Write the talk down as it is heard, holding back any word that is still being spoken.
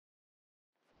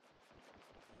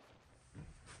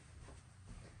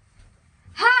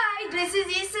this is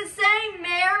Easton saying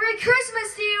Merry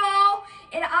Christmas to you all.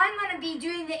 And I'm going to be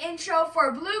doing the intro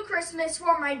for Blue Christmas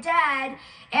for my dad.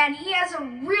 And he has a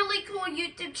really cool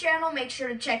YouTube channel. Make sure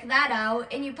to check that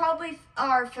out. And you probably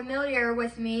are familiar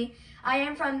with me. I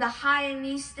am from the Hi and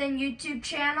Easton YouTube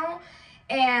channel.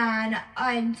 And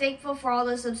I'm thankful for all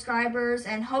the subscribers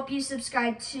and hope you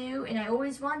subscribe too. And I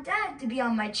always want Dad to be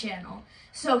on my channel.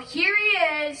 So here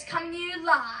he is, coming to you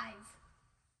live.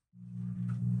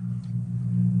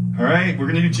 All right, we're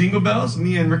gonna do Jingle Bells.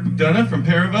 Me and Rick McDonough from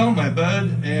Paravel, my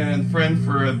bud and friend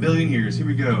for a billion years. Here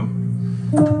we go.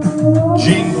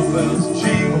 Jingle bells,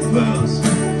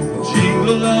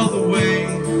 jingle all the way.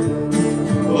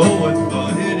 Oh, what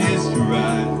fun it is to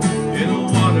ride in a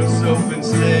one-horse open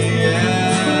sleigh.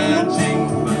 Yeah,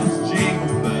 jingle bells,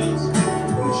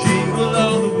 jingle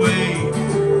all the way.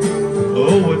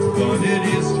 Oh, what fun it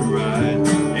is to ride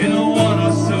in a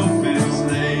one-horse open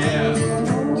sleigh. Yeah,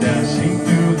 dashing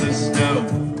through the snow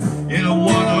in a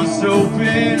one-horse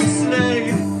open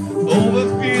sleigh. Over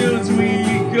fields we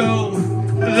go,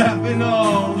 laughing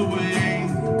all the way.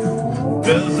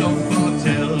 Bells on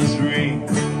bobtails ring,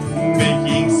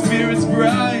 making spirits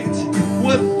bright.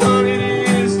 What fun it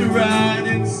is to ride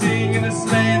and sing in a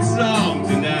sleighing song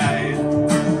tonight.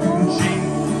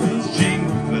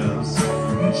 Jingle bells,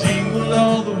 jingle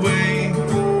all the way.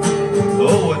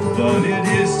 Oh, what fun it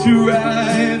is to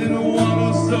ride in a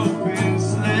one-horse open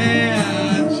sleigh.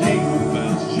 Jingle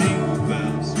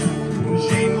bells,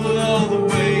 jingle all the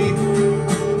way.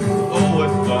 Oh,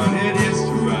 what fun it is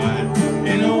to ride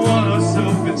in a one-horse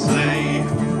open sleigh.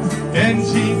 And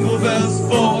jingle bells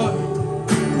for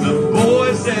the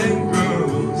boys and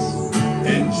girls,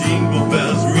 and jingle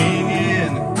bells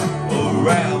ringing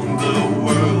around the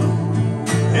world.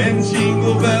 And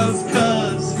jingle bells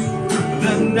 'cause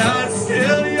the night's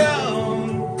still young,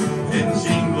 and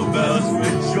jingle bells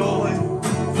with joy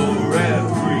for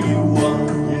everyone.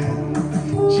 Yeah,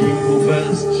 jingle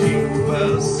bells,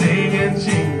 singing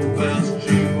jingle bells,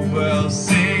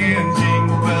 singing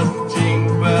jingle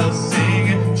bells,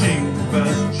 singing jingle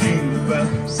bells,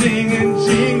 singing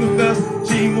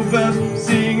jingle bells,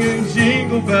 singing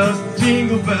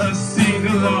jingle bells, sing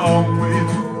along with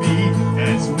me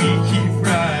as we keep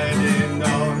riding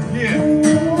on. Yeah,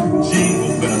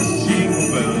 jingle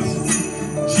bells,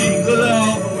 jingle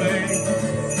all the way.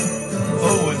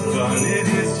 Oh, what fun it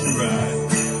is to ride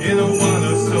in a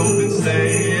one-horse open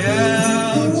sleigh.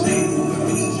 Yeah, jingle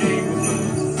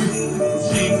bells,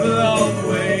 jingle all the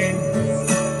way.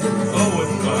 Oh, what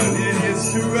fun it is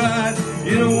to ride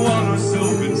in a one-horse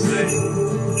open sleigh.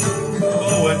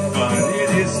 Oh, what fun it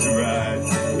is to ride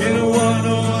in a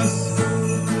one-horse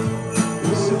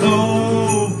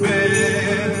open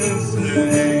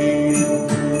sleigh.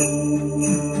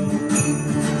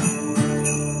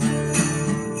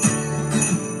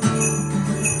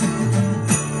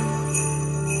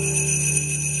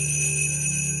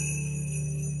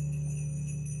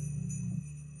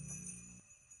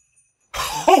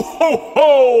 Ho, ho, ho!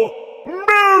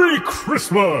 Merry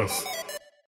Christmas!